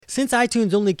Since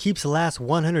iTunes only keeps the last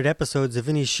 100 episodes of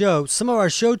any show, some of our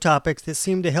show topics that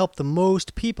seem to help the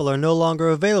most people are no longer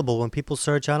available when people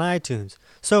search on iTunes.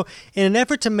 So, in an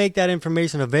effort to make that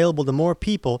information available to more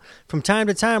people, from time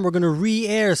to time we're going to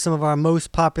re-air some of our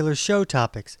most popular show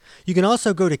topics. You can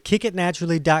also go to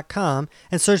kickitnaturally.com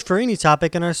and search for any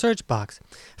topic in our search box.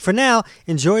 For now,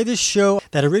 enjoy this show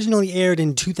that originally aired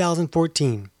in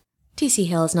 2014. T.C.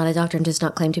 Hale is not a doctor and does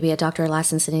not claim to be a doctor or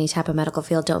licensed in any type of medical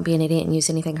field. Don't be an idiot and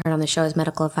use anything heard on the show as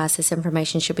medical advice. This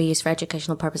information should be used for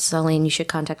educational purposes only, and you should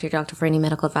contact your doctor for any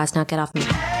medical advice. Now get off me.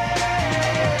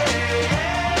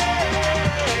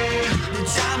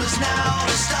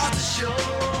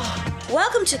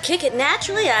 Welcome to Kick It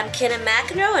Naturally. I'm Kenna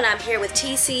McEnroe, and I'm here with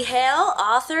T.C. Hale,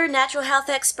 author, natural health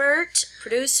expert,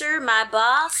 producer, my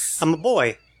boss. I'm a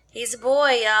boy. He's a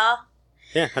boy, y'all.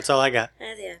 Yeah, that's all I got.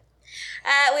 Yeah.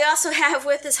 We also have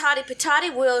with us Hottie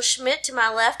Patati, Will Schmidt to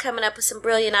my left, coming up with some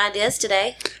brilliant ideas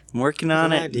today. I'm working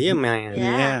on it. Idea, man.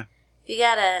 Yeah. If you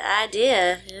got an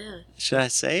idea, yeah. Should I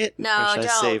say it? No, or should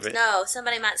don't. I save it? No,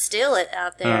 somebody might steal it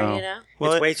out there, you know?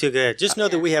 Well, it's way too good. Just know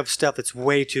that we have stuff that's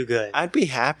way too good. I'd be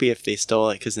happy if they stole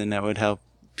it, because then that would help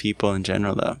people in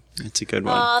general, though. It's a good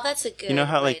one. Oh, that's a good You know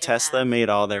how, like, Tesla made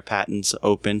all their patents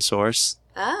open source?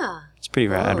 Ah. It's pretty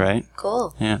rad, right?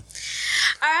 Cool. Yeah.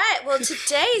 All right, well,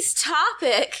 today's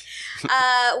topic,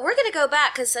 we're going to go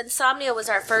back because insomnia was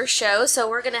our first show, so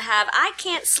we're going to have I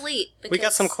Can't Sleep. We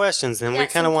got some questions, and we got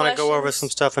kind of some want to go over questions. some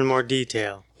stuff in more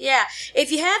detail. Yeah,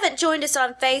 if you haven't joined us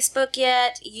on Facebook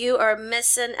yet, you are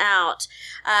missing out.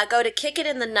 Go to Kick It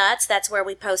in the Nuts. That's where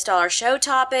we post all our show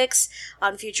topics.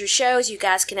 On future shows, you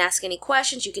guys can ask any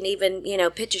questions. You can even,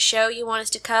 pitch a show you want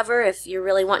us to cover if you're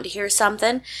really wanting to hear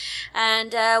something,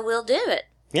 and we'll do it.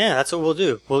 Yeah, that's what we'll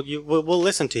do. We'll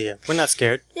listen to you. We're not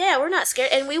scared. Yeah, we're not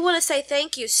scared. And we want to say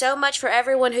thank you so much for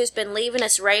everyone who's been leaving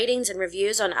us ratings and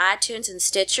reviews on iTunes and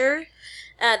Stitcher.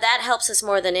 That helps us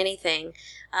more than anything.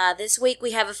 This week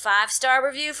we have a 5-star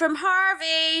review from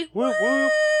Harvey. Woo, woo.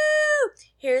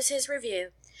 Here's his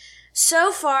review.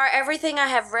 So far, everything I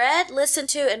have read, listened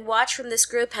to, and watched from this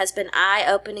group has been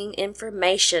eye-opening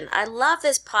information. I love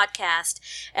this podcast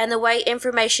and the way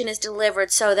information is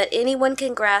delivered so that anyone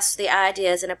can grasp the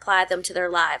ideas and apply them to their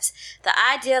lives. The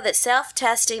idea that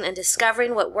self-testing and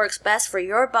discovering what works best for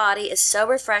your body is so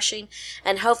refreshing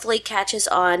and hopefully catches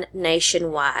on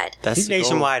nationwide. That's the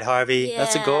Nationwide, goal. Harvey. Yeah.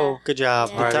 That's a goal. Good job,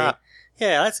 Yeah. Harvey. Good job.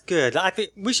 Yeah, that's good. I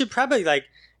think we should probably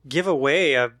give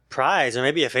away a prize or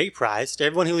maybe a fake prize to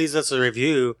everyone who leaves us a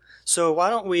review. So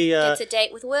why don't we? It's a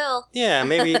date with Will. Yeah,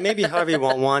 maybe Harvey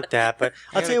won't want that, but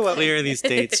I'll tell you what. Clear these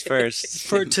dates first.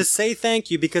 To say thank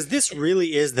you, because this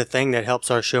really is the thing that helps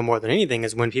our show more than anything,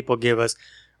 is when people give us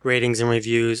ratings and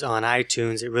reviews on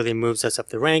iTunes. It really moves us up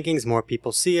the rankings. More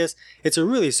people see us. It's a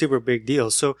really super big deal.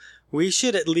 So we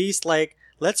should at least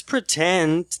let's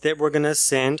pretend that we're going to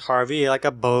send Harvey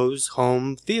a Bose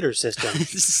home theater system.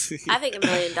 I think $1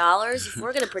 million. If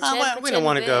we're going to pretend, We don't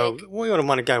want to big. we don't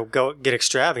want to go get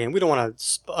extravagant. We don't want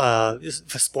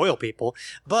to spoil people.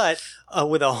 But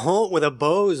with a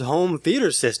Bose home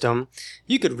theater system,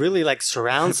 you could really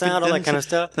surround sound, all that kind of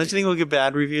stuff. Don't you think we'll get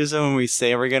bad reviews though when we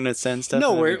say we're going to send stuff? No,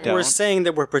 and then we we're don't? saying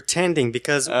that we're pretending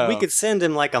because we could send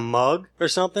him a mug or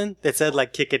something that said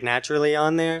Kick It Naturally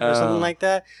on there or something like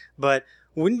that. But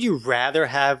wouldn't you rather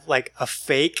have a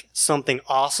fake something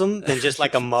awesome than just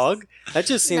a mug? That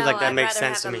just seems like that I'd makes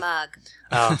rather sense to have me. a mug.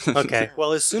 Oh, okay.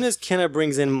 Well, as soon as Kenna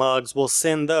brings in mugs, we'll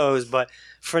send those. But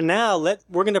for now,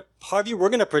 we're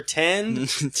gonna pretend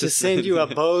to send you a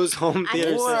Bose home I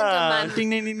theater can system. send him Ding,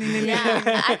 ding, ding, ding, ding.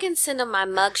 Yeah, I can send him my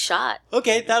mug shot.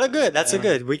 Okay, that'll good. That's a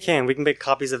good. We can make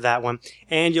copies of that one,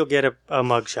 and you'll get a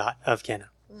mug shot of Kenna.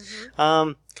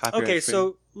 Copyright Okay, free.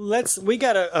 so we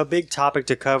got a big topic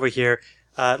to cover here.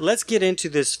 Let's get into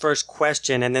this first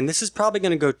question, and then this is probably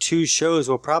going to go 2 shows.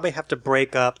 We'll probably have to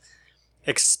break up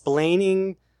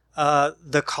explaining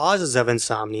the causes of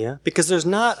insomnia, because there's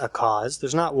not a cause.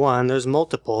 There's not one. There's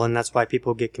multiple, and that's why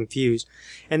people get confused.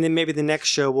 And then maybe the next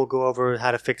show we'll go over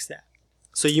how to fix that.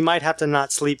 So you might have to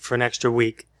not sleep for an extra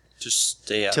week. Just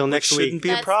stay up. Till next Which shouldn't week. be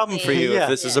a That's problem for you Yeah. if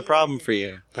this is a problem for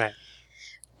you. Right.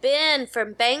 Ben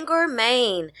from Bangor,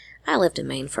 Maine. I lived in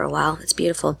Maine for a while. It's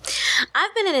beautiful.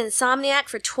 I've been an insomniac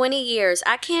for 20 years.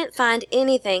 I can't find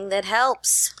anything that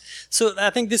helps. So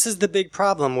I think this is the big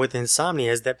problem with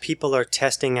insomnia, is that people are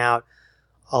testing out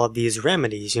all of these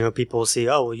remedies. People will see,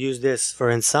 we'll use this for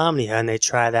insomnia, and they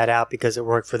try that out because it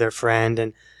worked for their friend,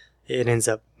 and it ends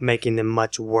up making them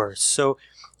much worse. So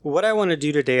what I want to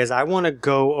do today is I want to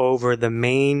go over the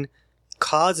main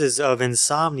causes of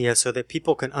insomnia so that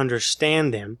people can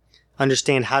understand them,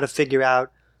 understand how to figure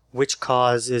out which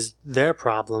cause is their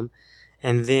problem,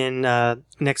 And then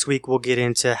next week we'll get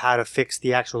into how to fix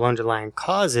the actual underlying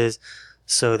causes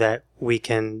so that we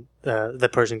can the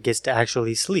person gets to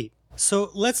actually sleep.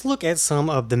 So let's look at some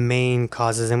of the main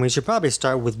causes, and we should probably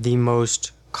start with the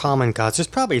most common cause. There's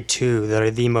probably two that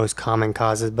are the most common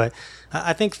causes, but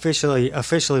I think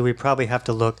officially we probably have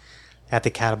to look at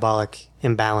the catabolic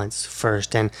imbalance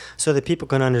first, and so that people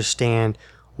can understand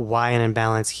why an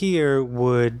imbalance here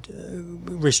would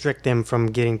restrict them from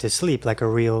getting to sleep like a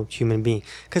real human being.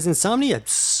 Because insomnia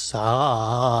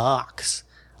sucks.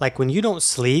 Like when you don't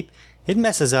sleep, it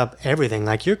messes up everything.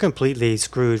 Like you're completely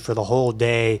screwed for the whole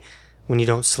day when you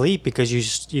don't sleep because you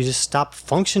just stop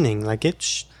functioning. Like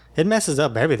it messes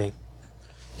up everything.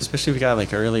 Especially if you got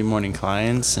like early morning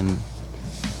clients and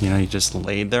you just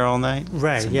laid there all night.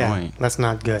 Right, yeah. That's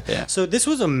not good. Yeah. So this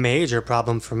was a major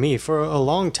problem for me for a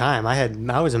long time.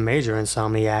 I was a major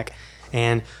insomniac,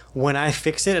 and when I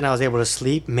fixed it and I was able to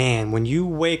sleep, man, when you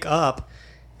wake up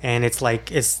and it's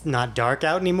like it's not dark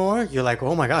out anymore, you're like,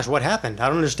 oh my gosh, what happened? I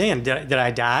don't understand. Did I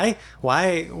die?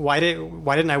 Why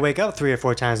didn't I wake up 3 or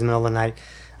 4 times in the middle of the night?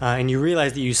 And you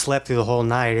realize that you slept through the whole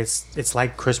night. It's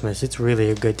like Christmas. It's really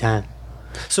a good time.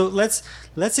 So let's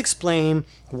explain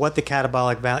what the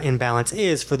catabolic imbalance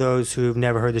is for those who've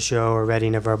never heard the show or read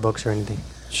any of our books or anything.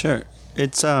 Sure.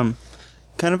 It's kind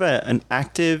of an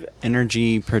active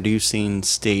energy producing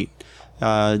state.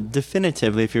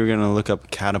 Definitively, if you were going to look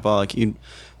up catabolic, you'd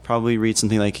probably read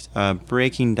something like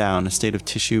breaking down, a state of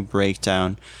tissue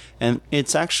breakdown. And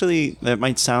it's actually, that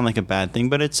might sound like a bad thing,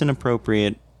 but it's an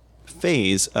appropriate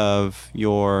phase of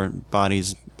your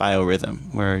body's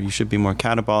biorhythm, where you should be more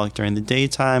catabolic during the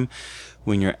daytime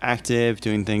when you're active,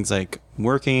 doing things like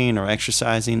working or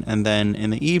exercising, and then in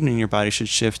the evening your body should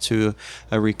shift to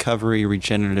a recovery,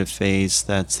 regenerative phase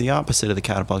that's the opposite of the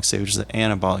catabolic state, which is the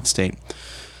anabolic state.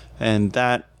 And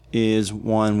that is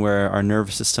one where our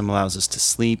nervous system allows us to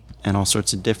sleep and all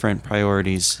sorts of different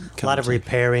priorities. A lot of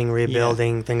repairing,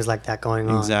 rebuilding, things like that going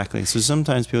on. Exactly. So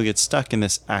sometimes people get stuck in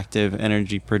this active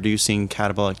energy producing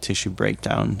catabolic tissue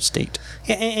breakdown state.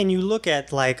 And you look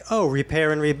at like, oh,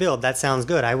 repair and rebuild. That sounds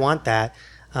good. I want that.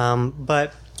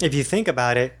 But if you think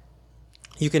about it,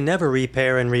 you can never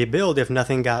repair and rebuild if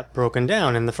nothing got broken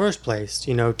down in the first place.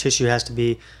 Tissue has to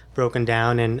be broken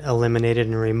down and eliminated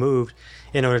and removed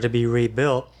in order to be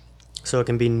rebuilt, so it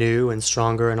can be new and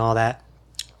stronger and all that.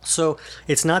 So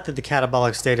it's not that the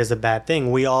catabolic state is a bad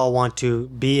thing. We all want to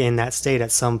be in that state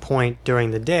at some point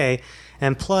during the day,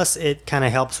 and plus it kind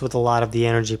of helps with a lot of the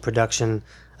energy production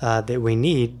that we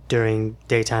need during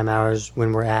daytime hours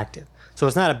when we're active. So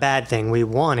it's not a bad thing. We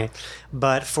want it.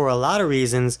 But for a lot of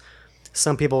reasons,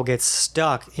 some people get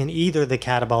stuck in either the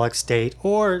catabolic state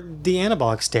or the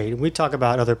anabolic state. We talk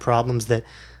about other problems that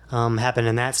happen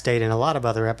in that state in a lot of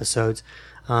other episodes.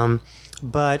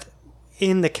 But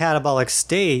in the catabolic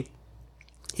state,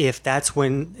 if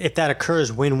that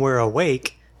occurs when we're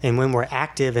awake and when we're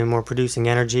active and we're producing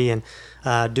energy and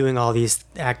doing all these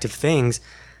active things,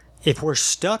 if we're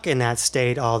stuck in that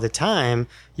state all the time,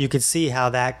 you could see how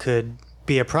that could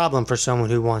be a problem for someone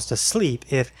who wants to sleep.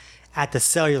 If at the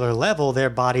cellular level, their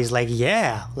body's like,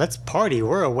 yeah, let's party.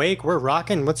 We're awake. We're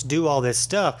rocking. Let's do all this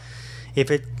stuff. If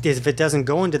it doesn't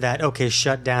go into that, okay,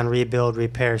 shut down, rebuild,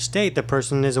 repair state, the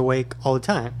person is awake all the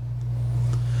time.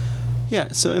 Yeah,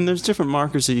 and there's different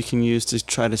markers that you can use to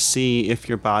try to see if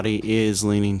your body is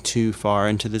leaning too far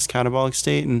into this catabolic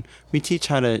state. And we teach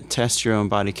how to test your own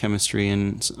body chemistry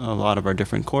in a lot of our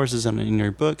different courses and in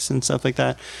your books and stuff like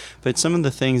that. But some of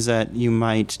the things that you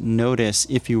might notice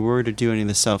if you were to do any of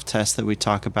the self-tests that we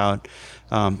talk about,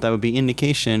 that would be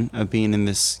indication of being in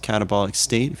this catabolic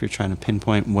state, if you're trying to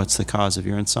pinpoint what's the cause of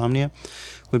your insomnia,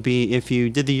 would be if you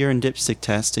did the urine dipstick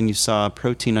test and you saw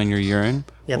protein on your urine.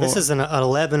 Yeah, this is an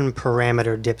 11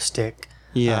 parameter dipstick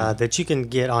that you can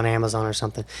get on Amazon or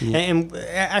something. Yeah. And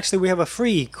actually, we have a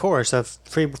free course, a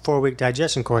free 4-week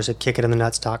digestion course at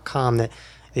kickitinthenuts.com that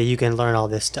you can learn all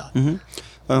this stuff.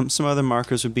 Mm-hmm. Some other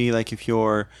markers would be like if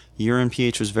your urine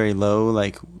pH was very low,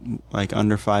 like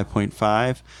under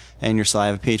 5.5, and your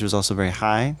saliva pH was also very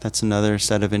high. That's another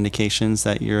set of indications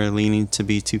that you're leaning to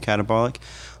be too catabolic.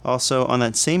 Also, on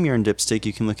that same urine dipstick,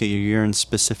 you can look at your urine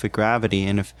specific gravity,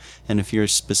 and if your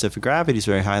specific gravity is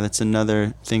very high, that's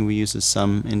another thing we use as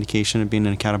some indication of being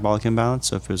in a catabolic imbalance.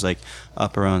 So if it was like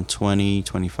up around 20,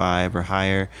 25 or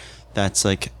higher, that's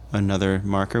like another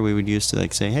marker we would use to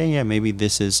like say, hey, yeah, maybe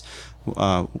this is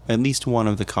at least one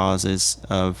of the causes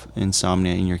of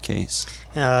insomnia in your case.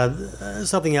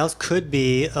 Something else could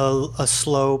be a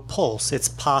slow pulse. It's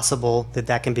possible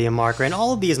that can be a marker, and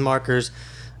all of these markers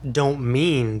don't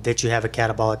mean that you have a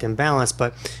catabolic imbalance,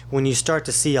 but when you start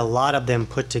to see a lot of them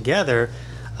put together,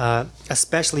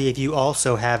 especially if you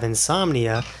also have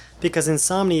insomnia, because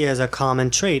insomnia is a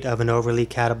common trait of an overly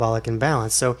catabolic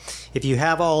imbalance. So if you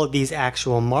have all of these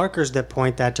actual markers that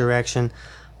point that direction,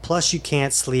 plus you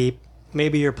can't sleep,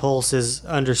 maybe your pulse is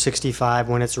under 65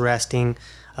 when it's resting,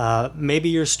 maybe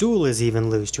your stool is even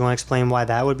loose. Do you want to explain why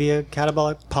that would be a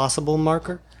catabolic possible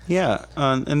marker? Yeah,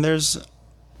 and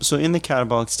so in the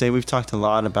catabolic state, we've talked a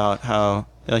lot about how,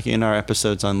 like in our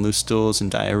episodes on loose stools and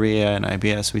diarrhea and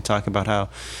IBS, we talk about how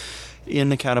in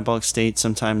the catabolic state,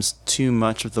 sometimes too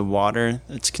much of the water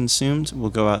that's consumed will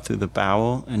go out through the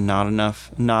bowel and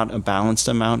not a balanced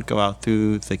amount go out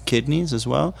through the kidneys as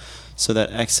well. So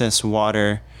that excess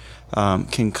water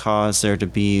can cause there to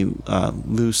be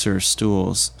looser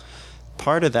stools.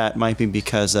 Part of that might be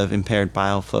because of impaired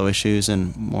bile flow issues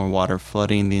and more water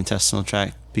flooding the intestinal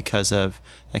tract because of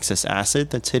excess acid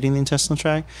that's hitting the intestinal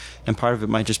tract. And part of it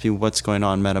might just be what's going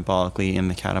on metabolically in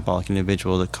the catabolic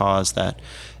individual to cause that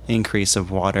increase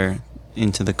of water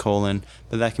into the colon.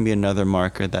 But that can be another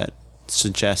marker that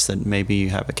suggests that maybe you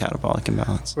have a catabolic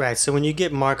imbalance. Right. So when you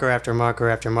get marker after marker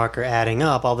after marker adding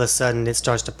up, all of a sudden it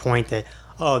starts to point that,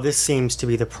 oh, this seems to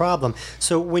be the problem.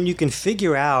 So when you can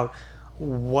figure out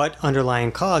what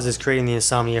underlying cause is creating the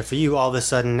insomnia for you, all of a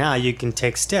sudden now you can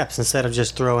take steps instead of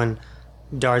just throwing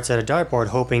darts at a dartboard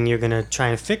hoping you're going to try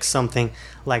and fix something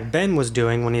like Ben was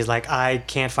doing when he's like, I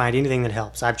can't find anything that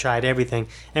helps. I've tried everything.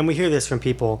 And we hear this from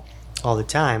people all the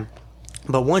time.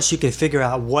 But once you can figure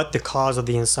out what the cause of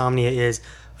the insomnia is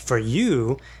for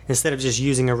you, instead of just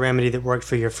using a remedy that worked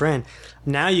for your friend,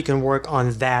 now you can work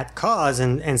on that cause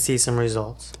and see some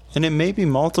results. And it may be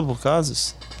multiple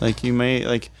causes. Like you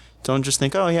may, don't just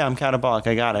think, oh yeah, I'm catabolic,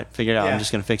 I got it, figured out, I'm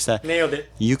just going to fix that. Nailed it.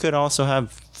 You could also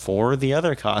have 4 of the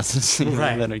other causes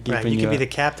right, that are keeping right. You could be the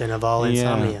captain of all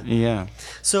insomnia. Yeah.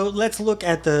 So let's look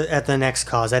at the next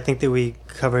cause. I think that we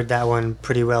covered that one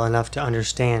pretty well enough to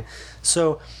understand.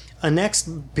 So a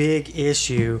next big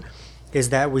issue is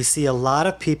that we see a lot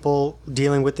of people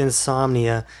dealing with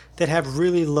insomnia that have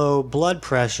really low blood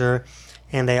pressure,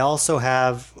 and they also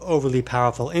have overly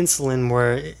powerful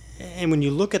insulin and when you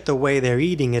look at the way they're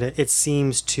eating it, it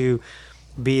seems to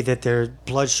be that their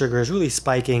blood sugar is really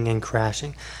spiking and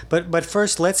crashing. But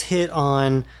first, let's hit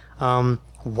on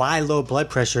why low blood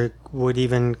pressure would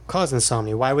even cause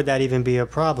insomnia. Why would that even be a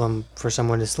problem for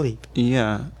someone to sleep?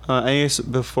 Yeah. I guess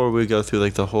before we go through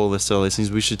the whole list of all these things,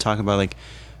 we should talk about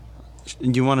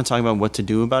do you want to talk about what to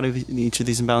do about each of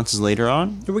these imbalances later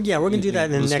on? Yeah, we're going to do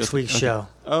that in the next week's show.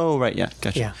 Oh, right, yeah,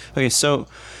 gotcha. Yeah. Okay, so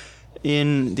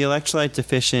in the electrolyte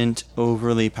deficient,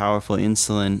 overly powerful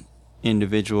insulin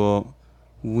individual,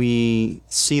 we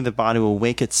see the body will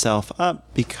wake itself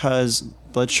up because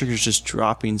blood sugar is just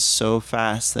dropping so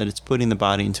fast that it's putting the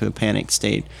body into a panic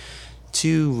state.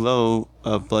 Too low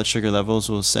of blood sugar levels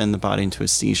will send the body into a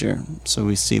seizure. So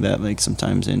we see that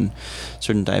sometimes in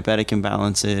certain diabetic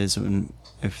imbalances,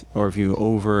 or if you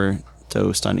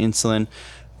overdosed on insulin.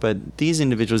 But these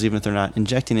individuals, even if they're not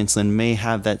injecting insulin, may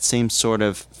have that same sort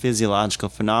of physiological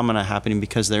phenomena happening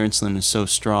because their insulin is so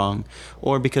strong,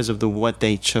 or because of what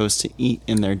they chose to eat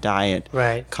in their diet,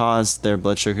 right, caused their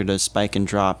blood sugar to spike and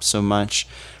drop so much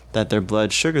that their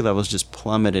blood sugar levels just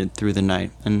plummeted through the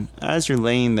night. And as you're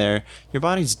laying there, your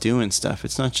body's doing stuff.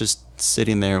 It's not just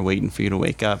sitting there waiting for you to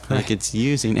wake up. It's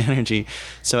using energy.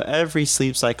 So every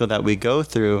sleep cycle that we go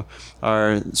through,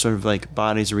 our sort of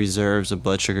body's reserves of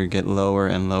blood sugar get lower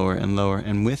and lower and lower.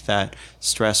 And with that,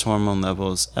 stress hormone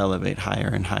levels elevate higher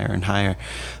and higher and higher.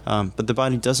 But the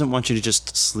body doesn't want you to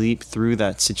just sleep through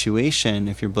that situation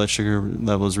if your blood sugar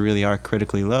levels really are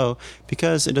critically low,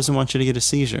 because it doesn't want you to get a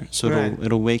seizure. So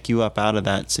it'll wake you up out of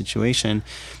that situation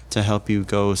to help you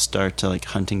go start to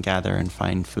hunt and gather and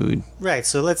find food. Right.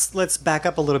 So let's back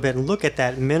up a little bit and look at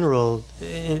that mineral,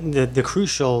 the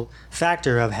crucial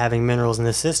factor of having minerals in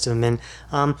the system. And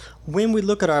when we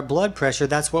look at our blood pressure,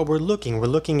 that's what we're looking. We're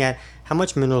looking at how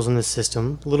much minerals in the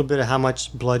system, a little bit of how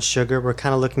much blood sugar. We're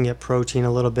kind of looking at protein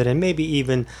a little bit, and maybe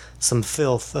even some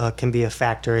filth can be a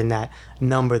factor in that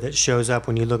number that shows up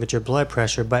when you look at your blood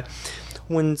pressure. But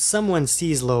when someone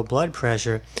sees low blood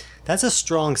pressure, that's a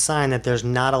strong sign that there's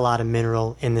not a lot of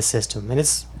mineral in the system. And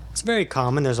it's very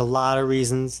common. There's a lot of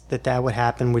reasons that would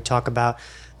happen. We talk about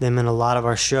them in a lot of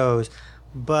our shows.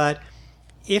 But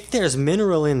if there's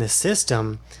mineral in the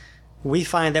system, we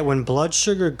find that when blood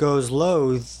sugar goes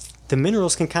low, the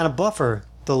minerals can kind of buffer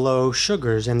the low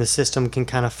sugars, and the system can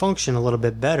kind of function a little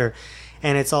bit better.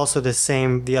 And it's also the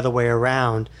same the other way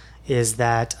around, is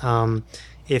that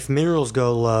if minerals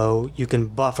go low, you can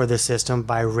buffer the system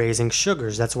by raising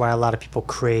sugars. That's why a lot of people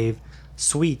crave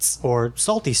sweets or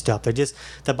salty stuff.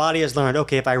 The body has learned,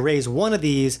 okay, if I raise one of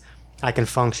these, I can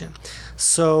function.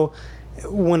 So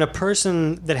when a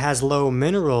person that has low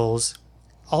minerals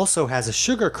also has a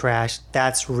sugar crash,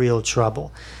 that's real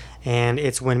trouble. And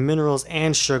it's when minerals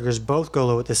and sugars both go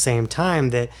low at the same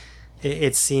time that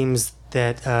it seems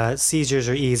that seizures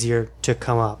are easier to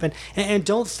come up. And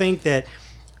don't think that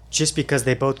just because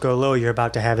they both go low, you're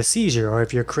about to have a seizure. Or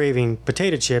if you're craving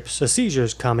potato chips, a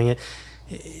seizure's coming.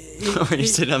 When you're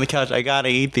sitting on the couch, I gotta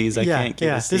eat these. I can't get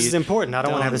a this is important. I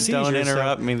don't want to have a seizure. Don't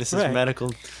interrupt me. This is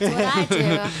medical. That's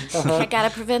what I do. I gotta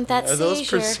prevent that seizure. Are those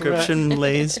prescription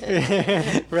Lays?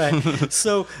 Right.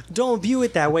 So don't view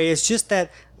it that way. It's just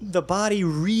that the body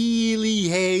really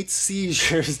hates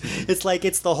seizures. It's like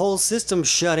it's the whole system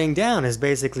shutting down is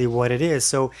basically what it is.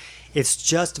 So it's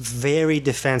just very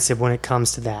defensive when it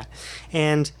comes to that.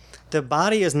 And the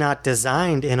body is not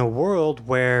designed in a world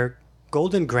where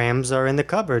golden grams are in the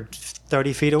cupboard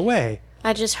 30 feet away.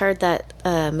 I just heard that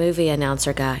movie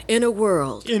announcer guy. In a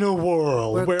world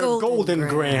where golden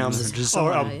grams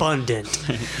are abundant.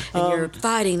 And you're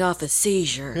fighting off a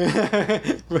seizure.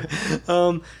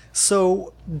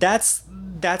 So that's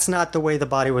not the way the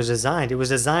body was designed. It was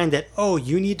designed that,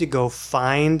 you need to go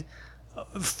find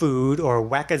food or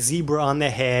whack a zebra on the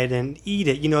head and eat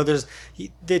it.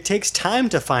 It takes time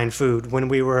to find food when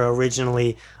we were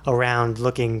originally around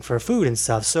looking for food and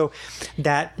stuff. So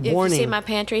that warning. If you see my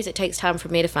pantries, it takes time for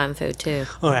me to find food too.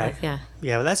 All right. Yeah,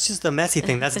 well, that's just a messy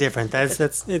thing. That's different.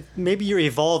 That's it. Maybe you're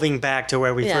evolving back to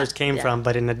where we first came from,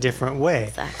 but in a different way.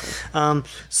 Exactly.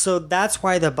 So that's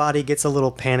why the body gets a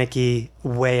little panicky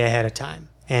way ahead of time,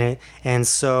 and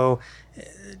so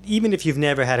even if you've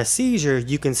never had a seizure,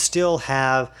 you can still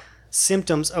have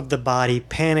symptoms of the body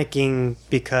panicking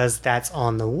because that's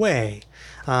on the way.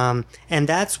 And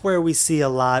that's where we see a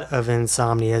lot of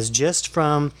insomnia, is just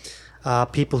from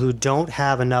people who don't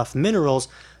have enough minerals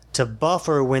to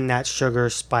buffer when that sugar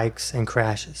spikes and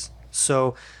crashes.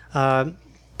 So can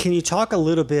you talk a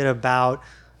little bit about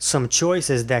some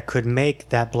choices that could make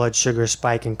that blood sugar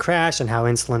spike and crash and how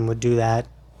insulin would do that,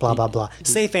 blah, blah, blah.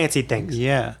 Say fancy things.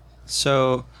 Yeah.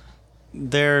 So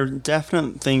there are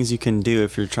definite things you can do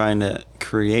if you're trying to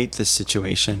create this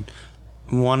situation.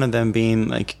 One of them being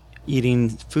like eating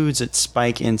foods that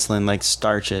spike insulin, like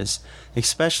starches,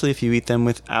 especially if you eat them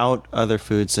without other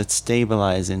foods that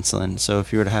stabilize insulin. So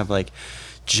if you were to have like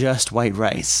just white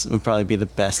rice, would probably be the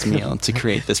best meal to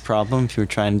create this problem if you were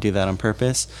trying to do that on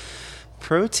purpose.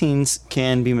 Proteins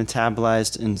can be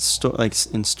metabolized and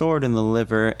stored in the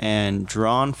liver and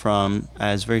drawn from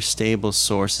as very stable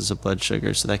sources of blood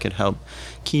sugar, so that could help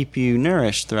keep you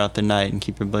nourished throughout the night and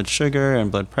keep your blood sugar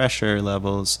and blood pressure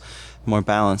levels more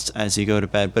balanced as you go to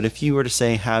bed. But if you were to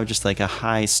say have just like a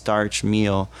high starch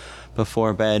meal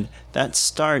before bed, that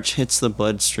starch hits the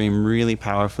bloodstream really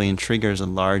powerfully and triggers a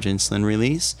large insulin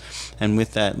release. And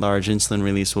with that large insulin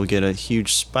release, we'll get a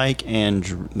huge spike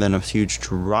and then a huge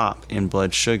drop in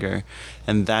blood sugar.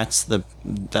 And that's the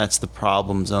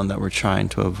problem zone that we're trying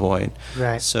to avoid.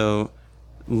 Right. So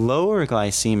lower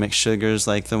glycemic sugars,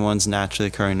 like the ones naturally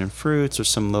occurring in fruits, or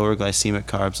some lower glycemic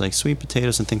carbs like sweet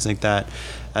potatoes and things like that,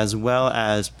 as well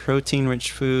as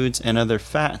protein-rich foods and other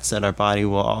fats that our body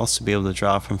will also be able to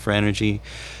draw from for energy,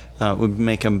 would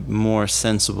make a more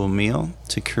sensible meal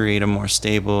to create a more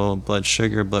stable blood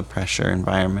sugar, blood pressure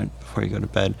environment before you go to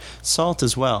bed. Salt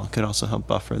as well could also help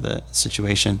buffer the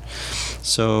situation.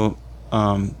 So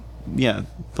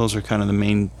those are kind of the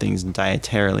main things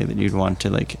dietarily that you'd want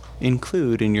to like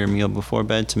include in your meal before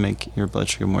bed to make your blood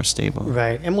sugar more stable.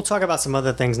 Right. And we'll talk about some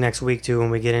other things next week too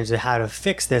when we get into how to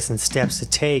fix this and steps to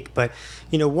take. But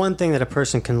one thing that a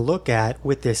person can look at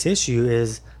with this issue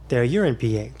is their urine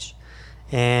pH.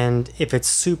 And if it's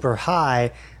super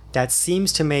high, that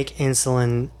seems to make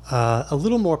insulin a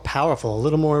little more powerful, a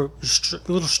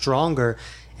little stronger.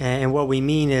 And what we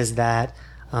mean is that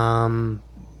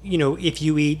if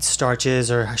you eat starches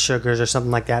or sugars or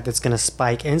something like that, that's going to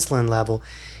spike insulin level.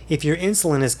 If your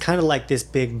insulin is kind of like this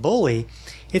big bully,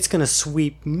 it's going to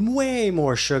sweep way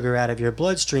more sugar out of your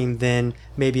bloodstream than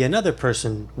maybe another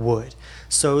person would.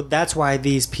 So that's why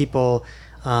these people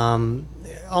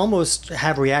almost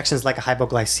have reactions like a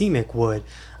hypoglycemic would,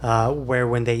 where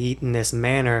when they eat in this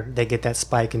manner, they get that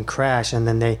spike and crash, and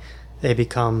then they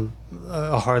become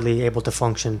hardly able to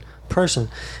function person.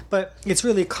 But it's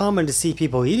really common to see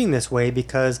people eating this way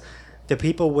because the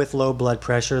people with low blood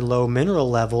pressure, low mineral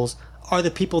levels, are the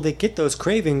people that get those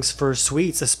cravings for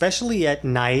sweets, especially at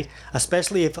night,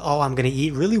 especially if, I'm going to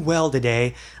eat really well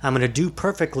today, I'm going to do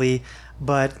perfectly,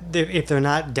 but if they're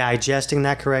not digesting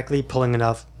that correctly, pulling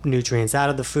enough nutrients out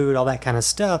of the food, all that kind of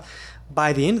stuff,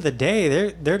 by the end of the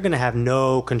day, they're going to have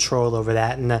no control over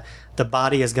that, and the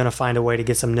body is going to find a way to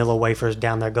get some Nilla wafers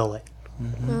down their gullet.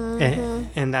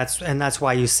 And that's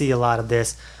why you see a lot of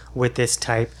this with this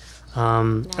type I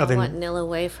want Nilla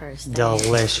wafers.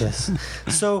 Delicious.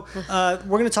 So we're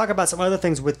going to talk about some other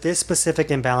things with this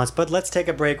specific imbalance, but let's take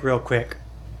a break real quick.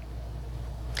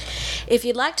 If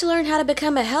you'd like to learn how to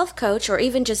become a health coach or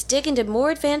even just dig into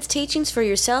more advanced teachings for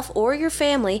yourself or your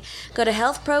family, go to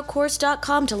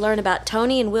healthprocourse.com to learn about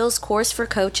Tony and Will's course for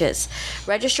coaches.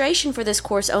 Registration for this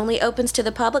course only opens to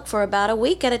the public for about a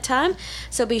week at a time,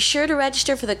 so be sure to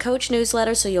register for the coach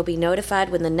newsletter so you'll be notified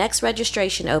when the next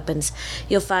registration opens.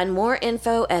 You'll find more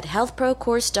info at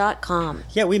healthprocourse.com.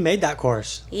 Yeah, we made that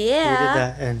course. Yeah. We did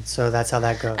that, and so that's how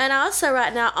that goes. And also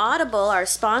right now, Audible, our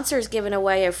sponsor, is giving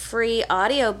away a free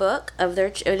audiobook of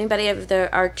their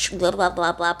blah blah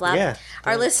blah blah blah. Yeah.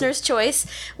 Our listener's choice,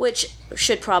 which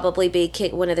should probably be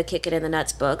one of the Kick It in the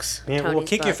Nuts books. Yeah, well, Tony's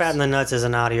Kick Your books. Fat in the Nuts is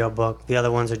an audio book. The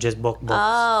other ones are just books.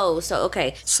 Oh, so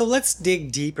okay. So let's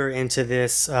dig deeper into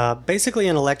this. Basically,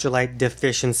 an electrolyte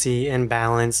deficiency,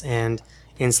 imbalance, and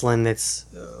insulin that's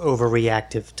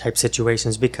overreactive type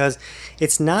situations, because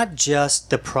it's not just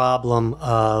the problem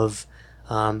of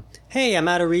hey, I'm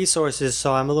out of resources,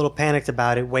 so I'm a little panicked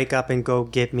about it. Wake up and go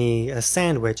get me a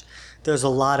sandwich. There's a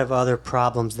lot of other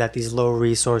problems that these low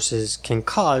resources can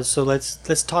cause. So let's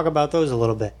talk about those a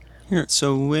little bit. Here,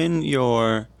 so when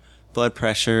your blood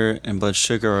pressure and blood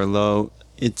sugar are low,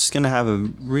 it's going to have a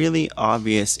really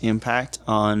obvious impact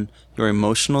on your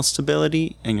emotional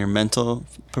stability and your mental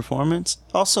performance.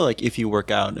 Also, like if you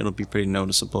work out, it'll be pretty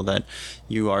noticeable that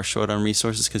you are short on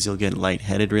resources because you'll get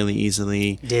lightheaded really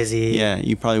easily. Dizzy. Yeah,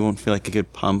 you probably won't feel like a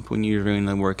good pump when you're doing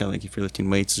the workout. Like if you're lifting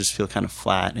weights, you'll just feel kind of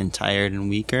flat and tired and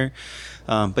weaker.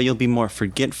 But you'll be more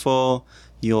forgetful.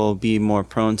 You'll be more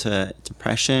prone to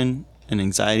depression and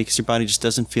anxiety because your body just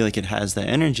doesn't feel like it has the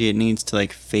energy it needs to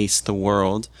like face the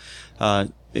world.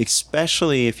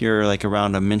 Especially if you're like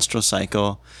around a menstrual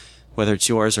cycle, whether it's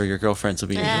yours or your girlfriend's will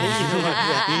be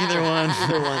either one.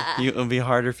 It'll be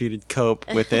harder for you to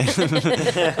cope with it.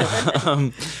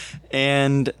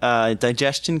 And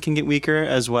digestion can get weaker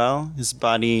as well. His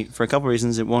body, for a couple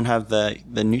reasons, it won't have the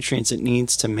nutrients it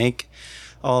needs to make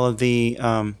all of the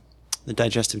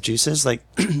digestive juices, like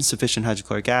sufficient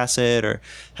hydrochloric acid or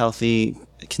healthy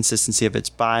consistency of its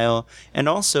bile. And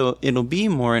also, it'll be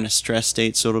more in a stress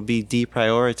state, so it'll be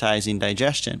deprioritizing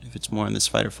digestion if it's more in this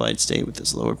fight or flight state with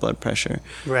this lower blood pressure.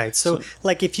 Right. So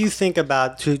like if you think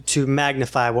about, to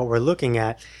magnify what we're looking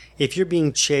at, if you're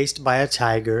being chased by a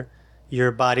tiger,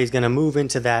 your body's going to move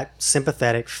into that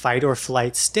sympathetic fight or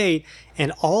flight state,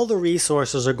 and all the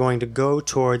resources are going to go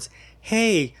towards,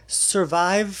 hey,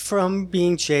 survive from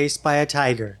being chased by a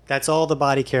tiger. That's all the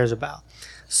body cares about.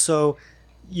 So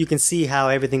you can see how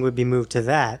everything would be moved to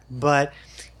that. But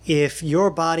if your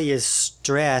body is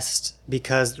stressed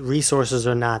because resources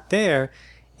are not there,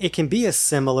 it can be a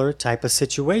similar type of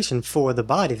situation for the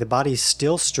body. The body's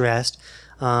still stressed,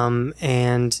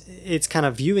 and it's kind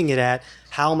of viewing it at,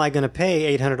 how am I going to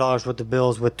pay $800 worth of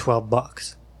bills with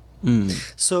 $12?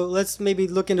 So let's maybe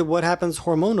look into what happens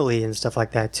hormonally and stuff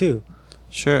like that too.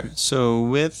 Sure. So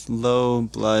with low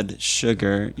blood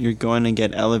sugar, you're going to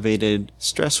get elevated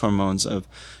stress hormones of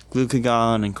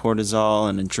glucagon and cortisol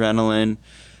and adrenaline.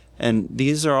 And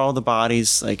these are all the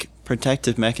body's like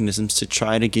protective mechanisms to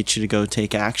try to get you to go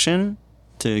take action,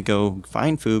 to go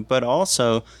find food, but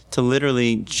also to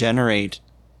literally generate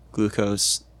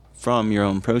glucose from your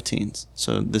own proteins.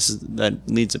 So that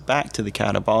leads it back to the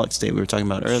catabolic state we were talking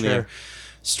about earlier. Sure.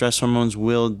 Stress hormones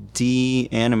will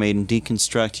deanimate and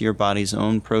deconstruct your body's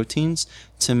own proteins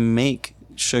to make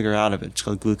sugar out of it. It's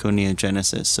called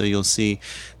gluconeogenesis. So you'll see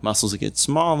muscles that get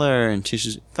smaller and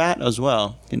tissues, fat as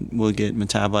well, will get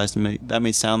metabolized. And that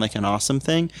may sound like an awesome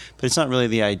thing, but it's not really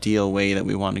the ideal way that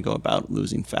we want to go about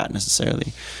losing fat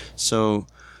necessarily. So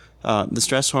the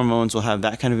stress hormones will have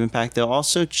that kind of impact. They'll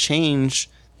also change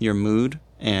your mood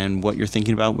and what you're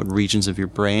thinking about, what regions of your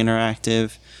brain are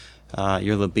active.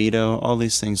 Your libido, all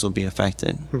these things will be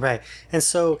affected. Right. And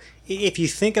so if you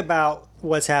think about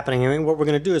what's happening, I mean, what we're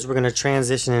going to do is we're going to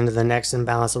transition into the next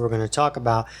imbalance that we're going to talk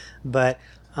about. But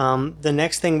the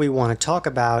next thing we want to talk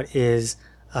about is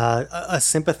a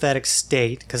sympathetic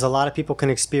state, because a lot of people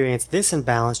can experience this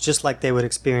imbalance just like they would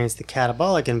experience the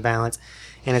catabolic imbalance.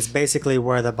 And it's basically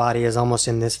where the body is almost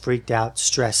in this freaked out,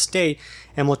 stressed state.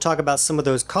 And we'll talk about some of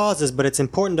those causes, but it's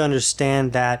important to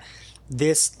understand that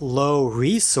this low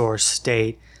resource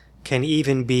state can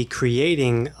even be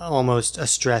creating almost a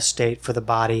stress state for the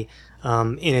body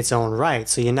in its own right.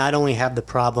 So you not only have the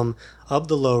problem of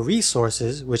the low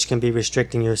resources, which can be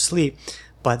restricting your sleep,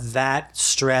 but that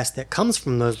stress that comes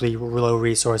from those low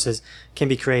resources can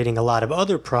be creating a lot of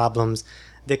other problems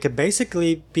that could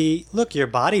basically be, look, your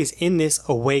body's in this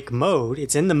awake mode.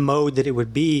 It's in the mode that it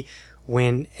would be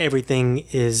when everything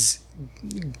is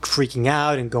freaking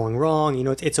out and going wrong.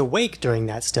 It's awake during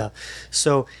that stuff.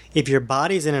 So if your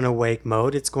body's in an awake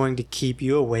mode, it's going to keep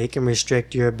you awake and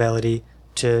restrict your ability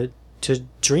to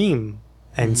dream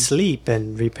and sleep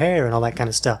and repair and all that kind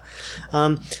of stuff.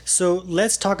 So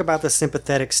let's talk about the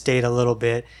sympathetic state a little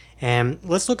bit, and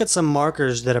let's look at some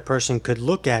markers that a person could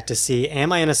look at to see,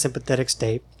 am I in a sympathetic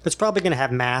state? It's probably going to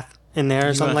have math in there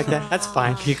or something like that. That's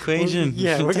fine. The equation.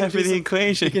 We're going to do the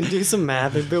equation. We can do some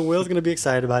math, and Bill Will's going to be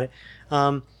excited about it.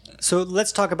 So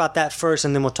let's talk about that first,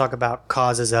 and then we'll talk about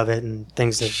causes of it and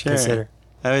things to consider.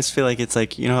 I always feel like it's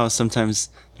like, how sometimes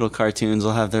little cartoons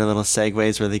will have their little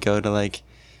segues where they go to like,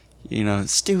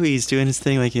 Stewie's doing his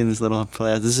thing like in this little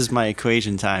play. This is my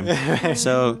equation time.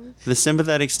 So the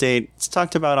sympathetic state, it's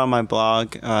talked about on my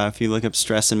blog. If you look up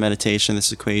stress and meditation,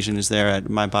 this equation is there at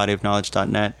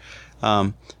mybodyofknowledge.net.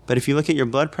 But if you look at your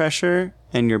blood pressure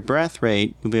and your breath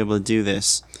rate, you'll be able to do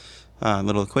this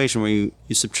little equation where you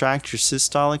subtract your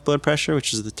systolic blood pressure,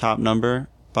 which is the top number,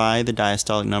 by the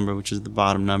diastolic number, which is the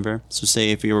bottom number. So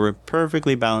say if you were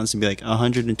perfectly balanced, it'd be like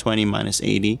 120 minus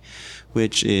 80,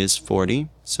 which is 40.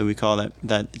 So we call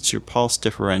that it's your pulse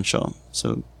differential.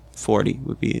 So 40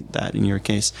 would be that in your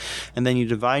case. And then you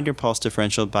divide your pulse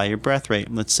differential by your breath rate.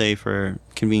 Let's say for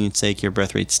convenience sake, your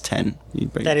breath rate's 10.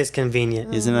 That is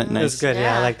convenient. Isn't that nice? That's good.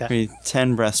 Yeah, I like that.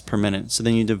 10 breaths per minute. So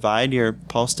then you divide your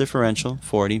pulse differential,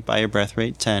 40, by your breath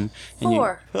rate, 10. And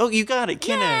 4. You got it.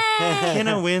 Kenna.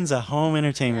 Kenna wins a home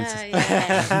entertainment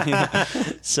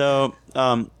system. So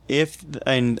if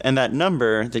that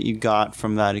number that you got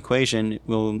from that equation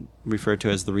we'll refer to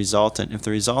as the resultant. If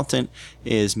the resultant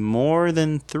is more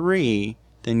than 3,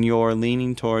 then you're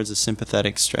leaning towards a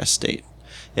sympathetic stress state.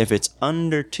 If it's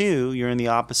under 2, you're in the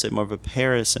opposite, more of a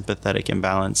parasympathetic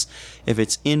imbalance. If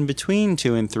it's in between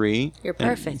 2 and 3, you're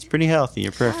perfect. It's pretty healthy.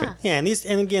 You're perfect. Yeah,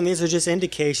 and again, these are just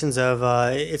indications of.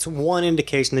 It's one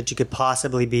indication that you could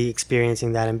possibly be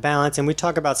experiencing that imbalance. And we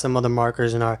talk about some other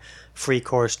markers in our free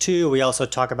course too. We also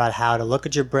talk about how to look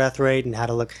at your breath rate and how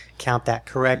to count that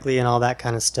correctly and all that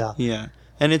kind of stuff. Yeah,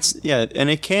 and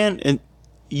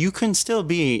you can still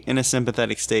be in a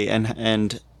sympathetic state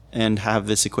and have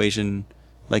this equation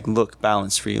look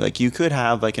balanced for you. You could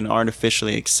have an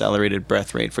artificially accelerated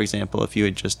breath rate, for example, if you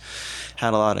had just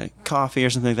had a lot of coffee or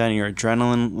something like that and your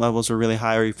adrenaline levels were really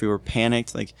high, or if you were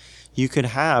panicked, you could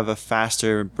have a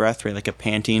faster breath rate, like a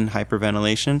panting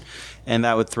hyperventilation, and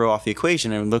that would throw off the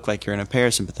equation and it would look like you're in a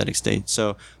parasympathetic state.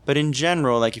 So, but in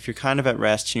general, if you're kind of at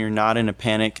rest and you're not in a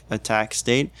panic attack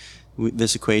state,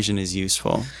 this equation is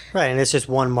useful. Right, and it's just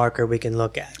one marker we can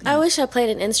look at. I wish I played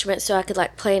an instrument so I could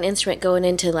play an instrument going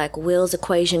into Will's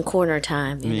equation corner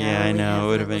time. Yeah, I know. It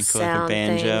would have been cool, like a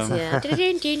banjo.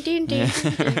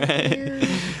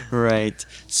 Right.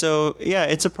 So, yeah,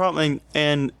 it's a problem.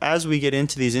 And as we get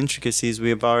into these intricacies, we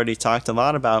have already talked a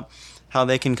lot about how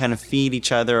they can kind of feed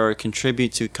each other or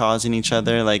contribute to causing each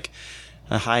other, like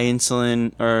a high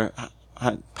insulin or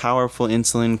powerful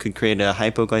insulin could create a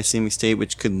hypoglycemic state,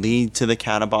 which could lead to the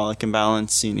catabolic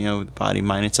imbalance, the body,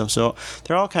 mind itself. So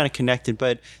they're all kind of connected,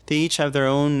 but they each have their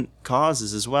own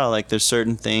causes as well. There's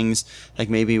certain things,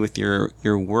 maybe with your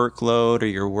workload or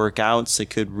your workouts,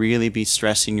 that could really be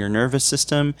stressing your nervous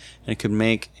system, and it could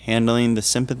make handling the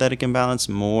sympathetic imbalance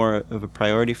more of a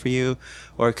priority for you.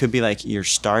 Or it could be you're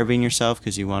starving yourself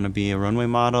because you want to be a runway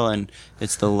model, and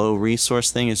it's the low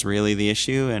resource thing is really the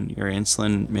issue, and your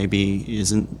insulin maybe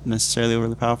isn't necessarily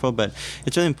really powerful. But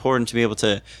it's really important to be able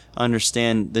to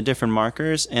understand the different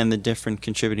markers and the different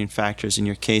contributing factors in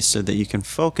your case so that you can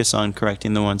focus on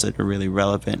correcting the ones that are really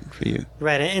relevant for you.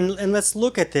 Right, and let's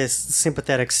look at this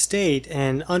sympathetic state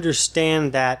and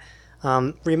understand that,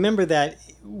 remember that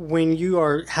when you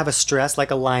have a stress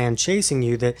like a lion chasing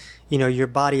you, that your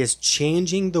body is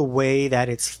changing the way that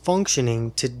it's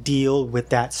functioning to deal with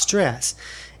that stress.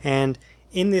 And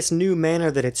in this new manner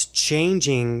that it's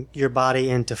changing your body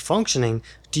into functioning,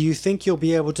 do you think you'll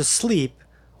be able to sleep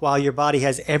while your body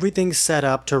has everything set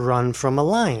up to run from a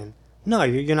lion? No,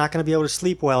 you're not going to be able to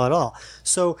sleep well at all.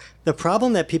 So the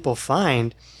problem that people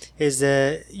find is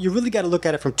that you really got to look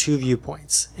at it from two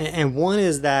viewpoints. And one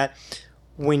is that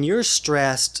when you're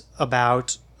stressed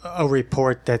about a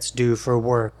report that's due for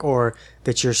work, or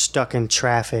that you're stuck in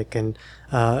traffic, and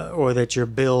or that your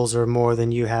bills are more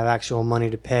than you have actual money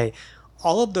to pay,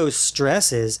 all of those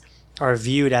stresses are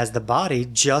viewed as the body,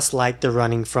 just like the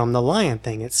running from the lion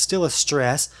thing. It's still a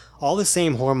stress. All the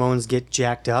same hormones get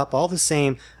jacked up, all the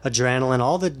same adrenaline,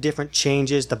 all the different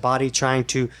changes, the body trying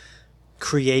to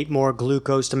create more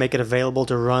glucose to make it available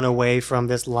to run away from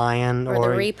this lion Or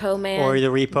the repo man. Or the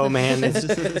repo man.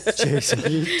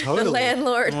 Jason, you totally. The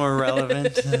landlord. More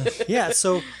relevant. Yeah,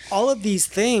 so all of these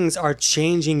things are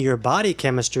changing your body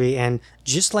chemistry, and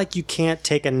just like you can't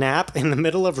take a nap in the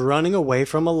middle of running away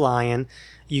from a lion,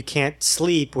 you can't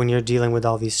sleep when you're dealing with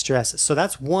all these stresses. So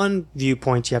that's one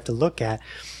viewpoint you have to look at.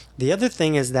 The other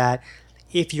thing is that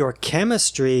if your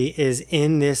chemistry is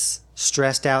in this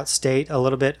stressed out state a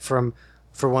little bit for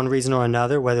one reason or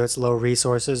another, whether it's low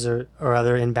resources or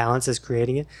other imbalances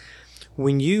creating it,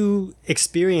 when you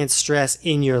experience stress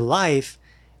in your life,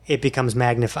 it becomes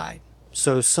magnified.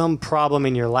 So some problem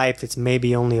in your life that's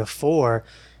maybe only a 4,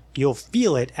 you'll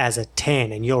feel it as a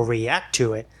 10 and you'll react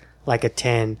to it like a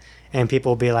 10. And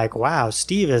people will be like, wow,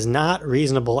 Steve is not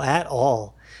reasonable at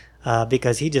all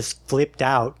because he just flipped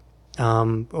out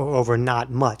over not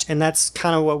much. And that's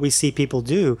kind of what we see people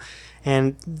do.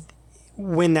 And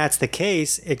when that's the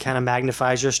case, it kind of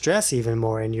magnifies your stress even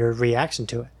more and your reaction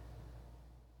to it.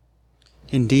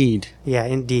 Indeed. Yeah,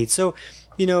 indeed. So,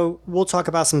 we'll talk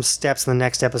about some steps in the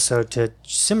next episode to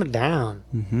simmer down.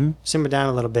 Mm-hmm. Simmer down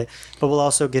a little bit. But we'll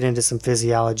also get into some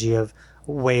physiology of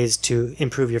ways to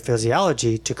improve your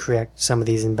physiology to correct some of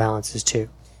these imbalances too.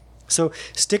 So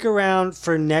stick around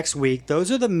for next week.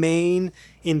 Those are the main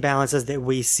imbalances that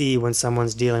we see when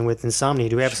someone's dealing with insomnia.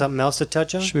 Do we have something else to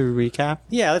touch on? Should we recap?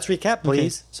 Yeah, let's recap,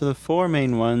 please. Okay. So the 4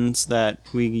 main ones that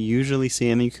we usually see,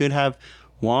 and you could have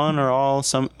one or all,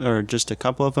 some or just a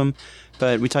couple of them,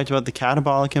 but we talked about the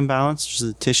catabolic imbalance, which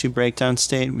is the tissue breakdown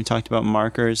state. We talked about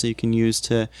markers that you can use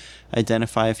to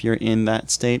identify if you're in that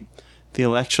state. The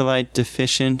electrolyte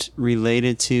deficient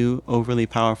related to overly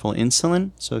powerful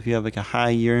insulin. So if you have like a high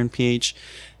urine pH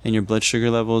and your blood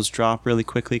sugar levels drop really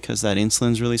quickly because that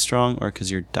insulin's really strong or because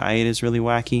your diet is really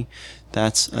wacky,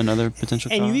 that's another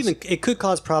potential and cause. It could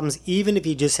cause problems even if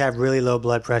you just have really low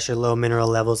blood pressure, low mineral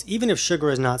levels. Even if sugar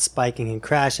is not spiking and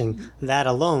crashing, that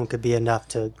alone could be enough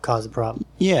to cause a problem.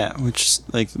 Yeah, which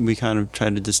like we kind of try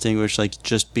to distinguish like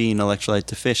just being electrolyte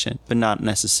deficient, but not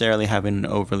necessarily having an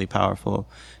overly powerful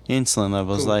insulin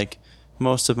levels. Cool. Like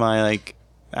most of my like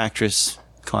actress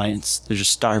clients, they're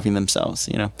just starving themselves,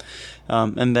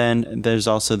 and then there's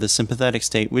also the sympathetic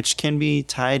state, which can be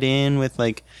tied in with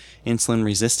like insulin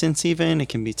resistance. Even it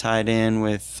can be tied in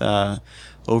with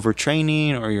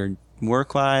overtraining or your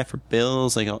work life or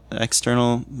bills, like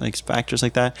external like factors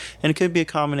like that, and it could be a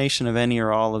combination of any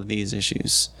or all of these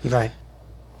issues. Right.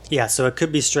 Yeah, so it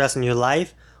could be stress in your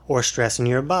life or stress in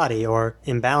your body or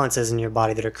imbalances in your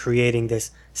body that are creating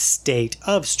this state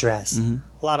of stress. Mm-hmm.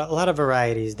 A lot of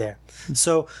varieties there.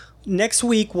 So next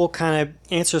week we'll kind of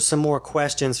answer some more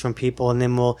questions from people, and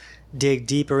then we'll dig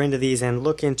deeper into these and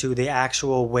look into the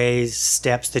actual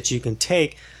steps that you can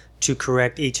take to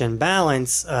correct each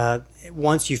imbalance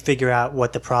once you figure out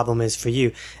what the problem is for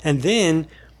you. And then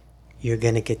you're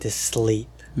going to get to sleep.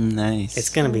 Nice. It's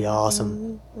going to be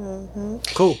awesome. Mm-hmm.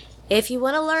 Cool. If you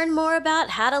want to learn more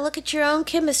about how to look at your own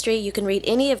chemistry, you can read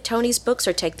any of Tony's books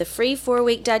or take the free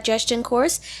 4-week digestion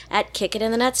course at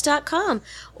kickitinthenuts.com,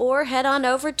 or head on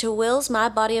over to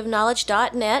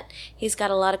willsmybodyofknowledge.net. He's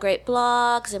got a lot of great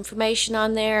blogs, information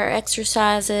on there,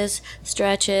 exercises,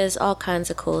 stretches, all kinds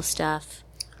of cool stuff.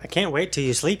 I can't wait till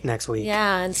you sleep next week.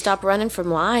 Yeah, and stop running from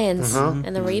lions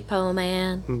and the repo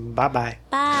man. Bye-bye.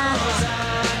 Bye.